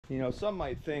You know, some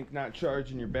might think not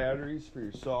charging your batteries for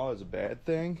your saw is a bad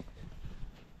thing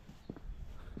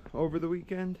over the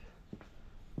weekend.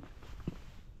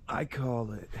 I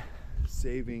call it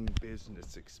saving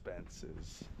business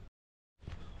expenses.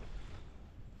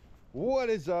 What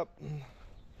is up?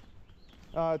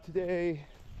 Today,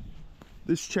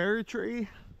 this cherry tree,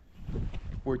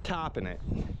 we're topping it.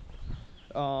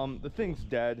 The thing's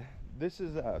dead. This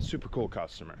is a super cool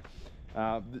customer.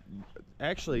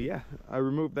 Actually, yeah, I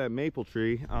removed that maple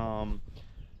tree.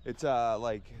 It's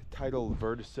like titled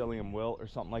verticillium wilt or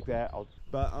something like that.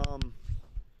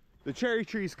 The cherry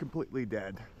tree is completely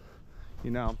dead.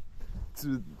 You know,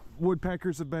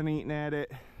 woodpeckers have been eating at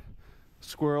it,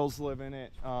 squirrels live in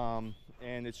it,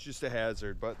 and it's just a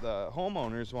hazard. But the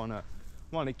homeowners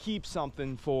want to keep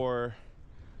something for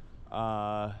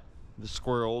the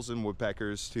squirrels and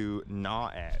woodpeckers to gnaw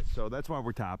at. So that's why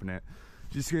we're topping it.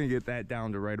 Just gonna get that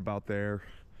down to right about there,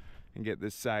 and get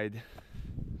this side,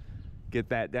 get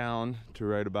that down to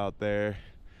right about there,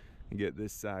 and get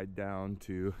this side down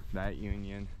to that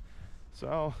union.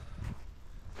 So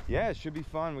yeah, it should be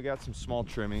fun. We got some small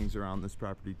trimmings around this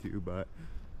property too, but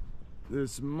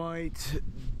this might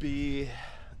be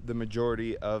the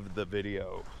majority of the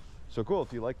video. So cool.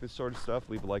 If you like this sort of stuff,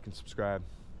 leave a like and subscribe.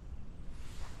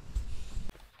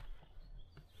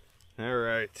 All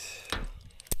right.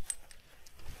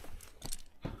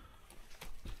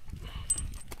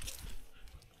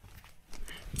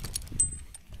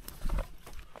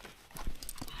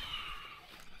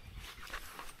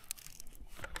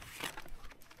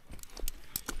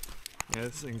 Yeah,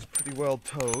 this thing's pretty well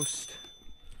toast.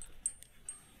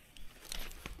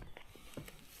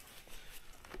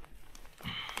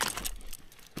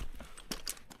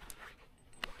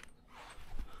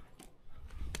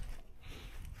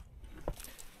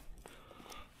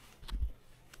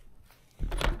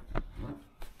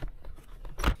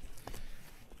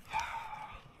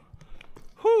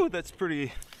 Whew, that's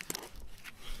pretty.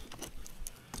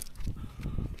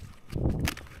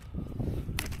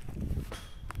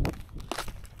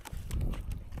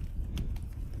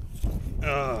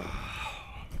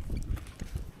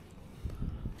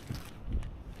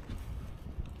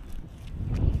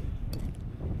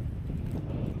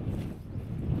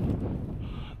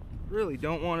 Really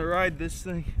don't want to ride this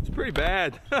thing. It's pretty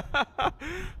bad.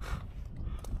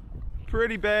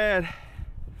 Pretty bad.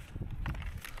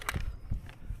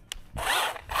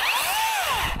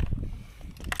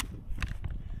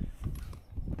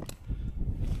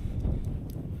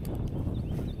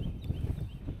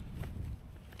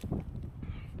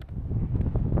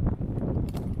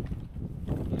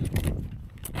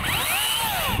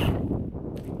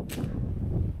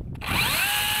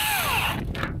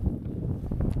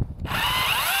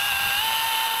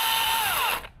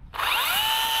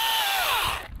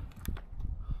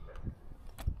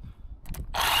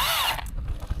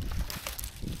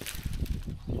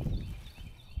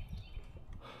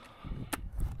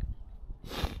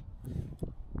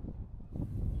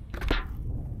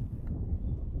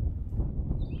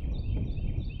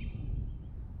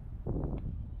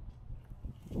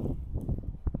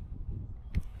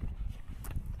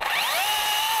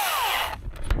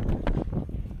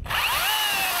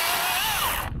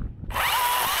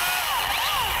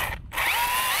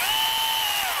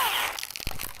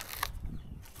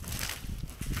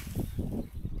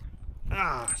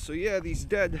 So yeah, these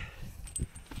dead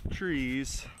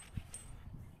trees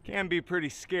can be pretty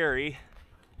scary.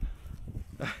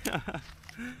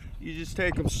 You just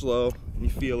take them slow and you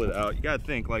feel it out. You gotta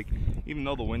think, like, even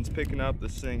though the wind's picking up,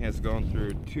 this thing has gone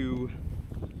through 2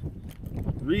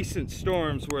 recent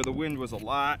storms where the wind was a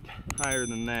lot higher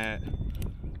than that.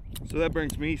 So that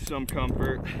brings me some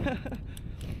comfort.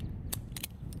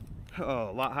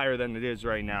 Oh, a lot higher than it is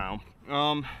right now.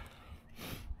 But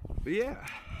yeah,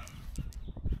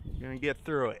 gonna get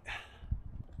through it.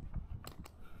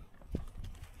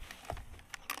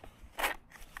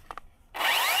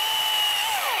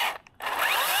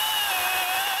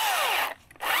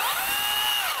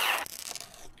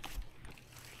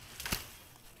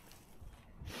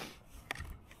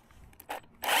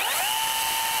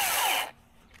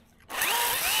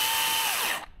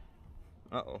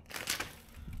 Uh-oh.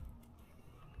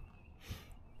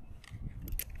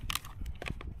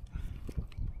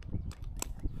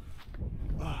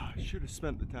 I should have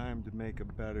spent the time to make a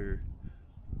better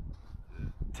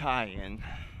tie-in,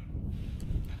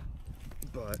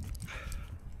 but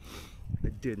I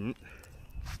didn't,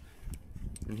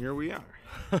 and here we are.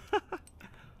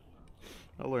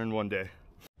 I'll learn one day.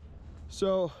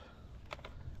 So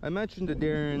I mentioned to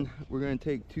Darren we're going to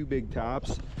take 2 big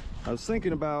tops. I was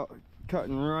thinking about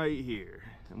cutting right here.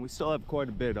 and we still have quite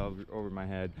a bit over my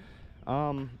head.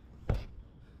 The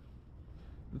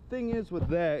thing is with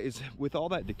that is, with all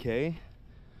that decay,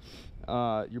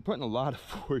 you're putting a lot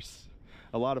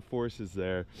of forces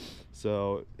there.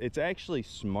 So it's actually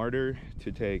smarter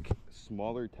to take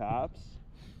smaller tops,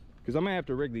 because I'm gonna have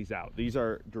to rig these out. These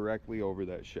are directly over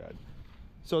that shed.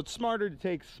 So it's smarter to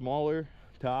take smaller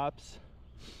tops.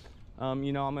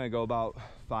 You know, I'm gonna go about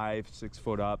 5-6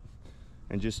 foot up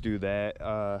and just do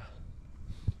that.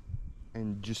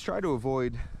 And just try to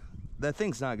avoid, that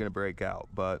thing's not gonna break out,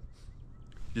 but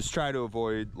just try to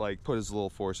avoid, like, put as little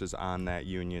forces on that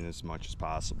union as much as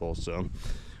possible. So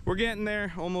we're getting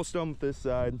there, almost done with this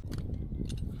side.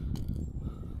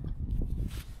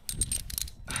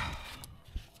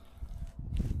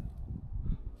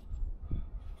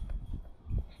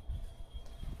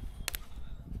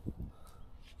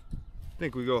 I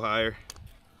think we go higher.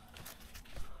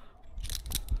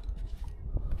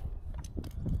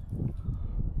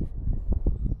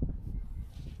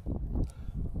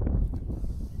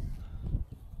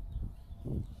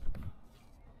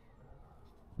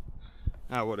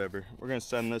 Ah, whatever. We're gonna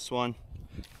send this one.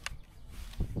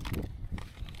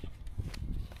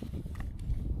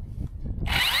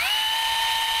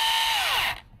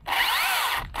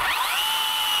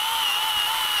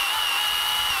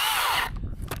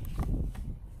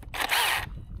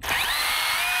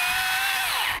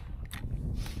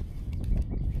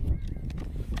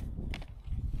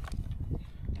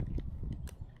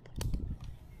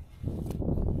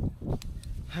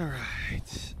 All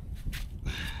right.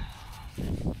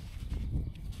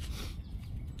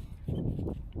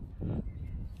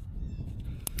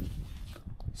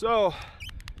 So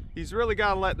he's really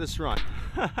got to let this run.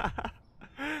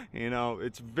 You know,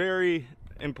 it's very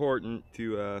important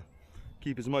to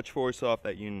keep as much force off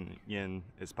that union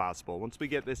as possible. Once we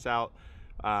get this out,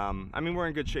 I mean, we're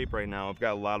in good shape right now. I've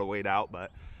got a lot of weight out,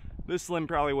 but this limb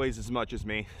probably weighs as much as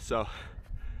me. So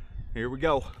here we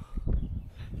go.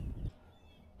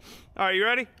 All right, you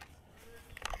ready?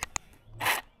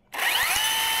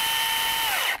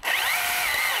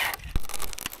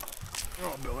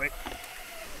 Oh, Billy.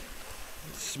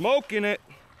 Smoking it.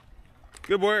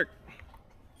 Good work.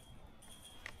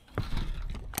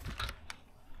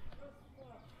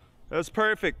 That's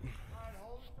perfect. All right,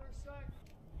 hold it for a sec.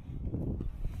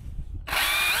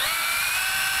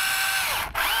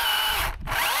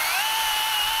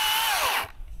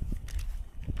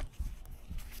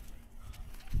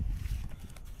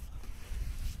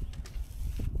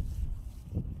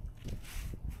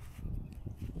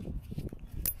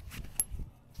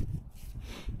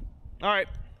 All right.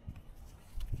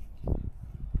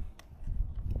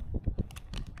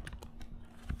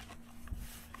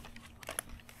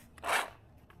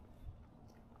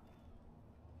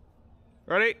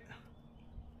 Ready?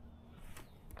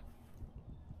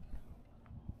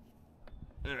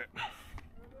 All right.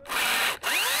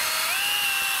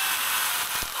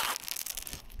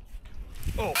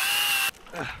 Oh.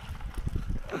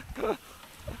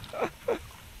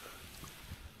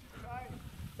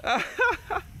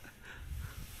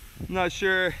 Not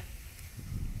sure.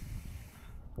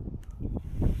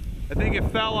 I think it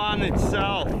fell on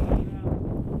itself.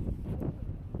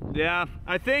 Yeah,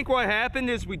 I think what happened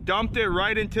is we dumped it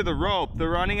right into the rope, the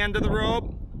running end of the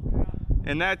rope,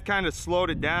 and that kind of slowed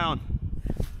it down.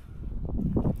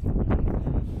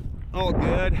 All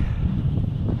good.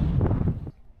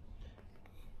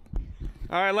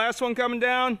 All right, last one coming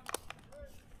down.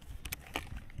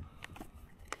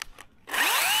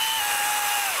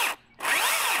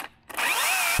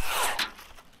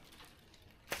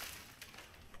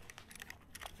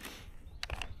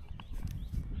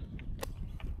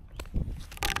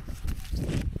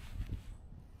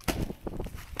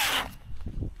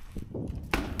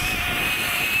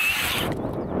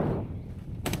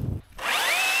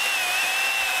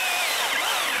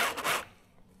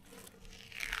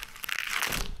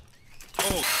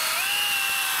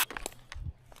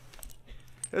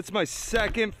 That's my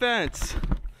second fence.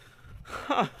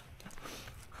 Huh.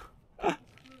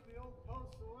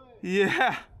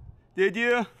 Yeah, did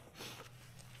you?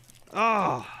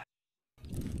 Oh.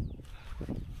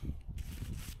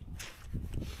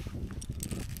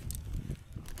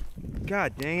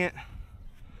 God dang it.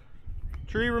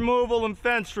 Tree removal and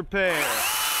fence repair.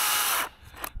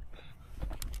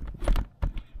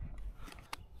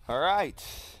 All right,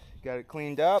 got it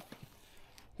cleaned up.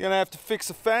 Gonna have to fix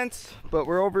the fence, but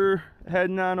we're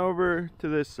heading on over to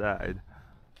this side.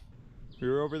 We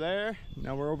were over there,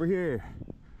 now we're over here.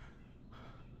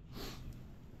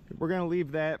 We're gonna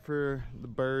leave that for the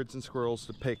birds and squirrels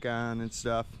to pick on and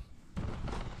stuff.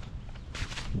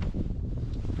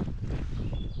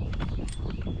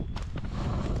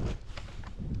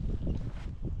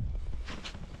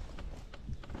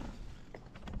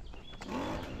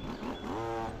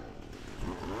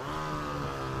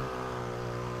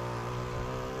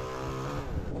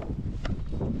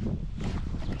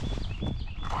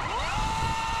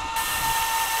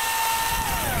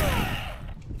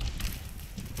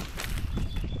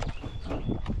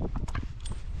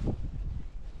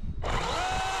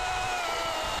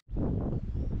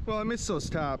 I miss those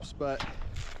tops, but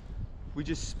we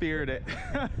just speared it.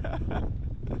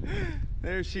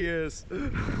 There she is.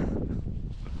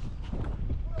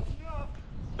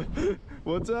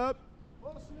 What's up?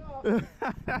 Close enough.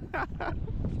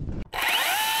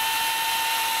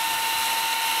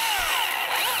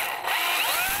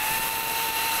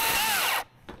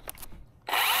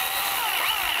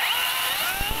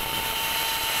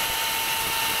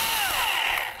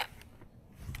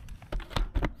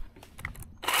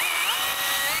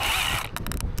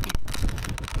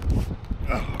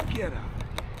 Oh, get out.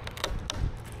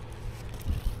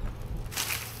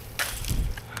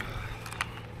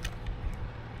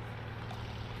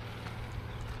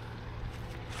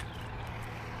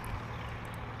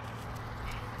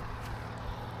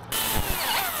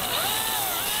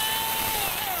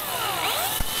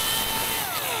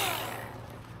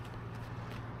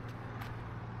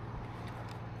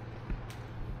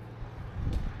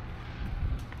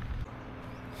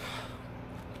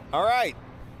 All right,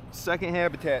 second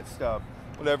habitat stuff,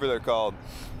 whatever they're called.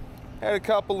 Had a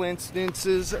couple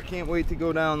instances. I can't wait to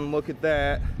go down and look at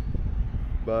that,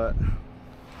 but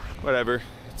whatever.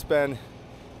 It's been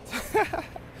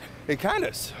it kind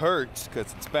of hurts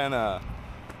because it's been a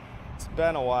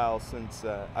while since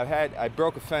I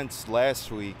broke a fence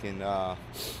last week, and I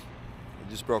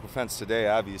just broke a fence today,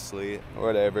 obviously.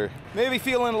 Whatever. Maybe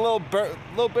feeling a little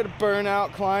bit of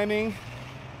burnout climbing,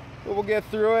 but we'll get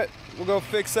through it. We'll go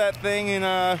fix that thing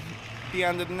and be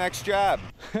on to the next job.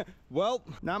 Well,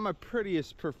 not my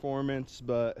prettiest performance,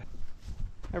 but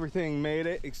everything made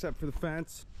it except for the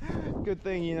fence. Good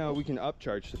thing, you know, we can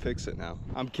upcharge to fix it now.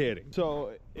 I'm kidding.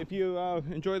 So if you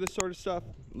enjoy this sort of stuff,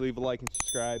 leave a like and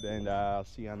subscribe, and I'll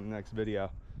see you on the next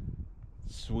video.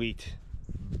 Sweet.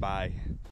 Bye.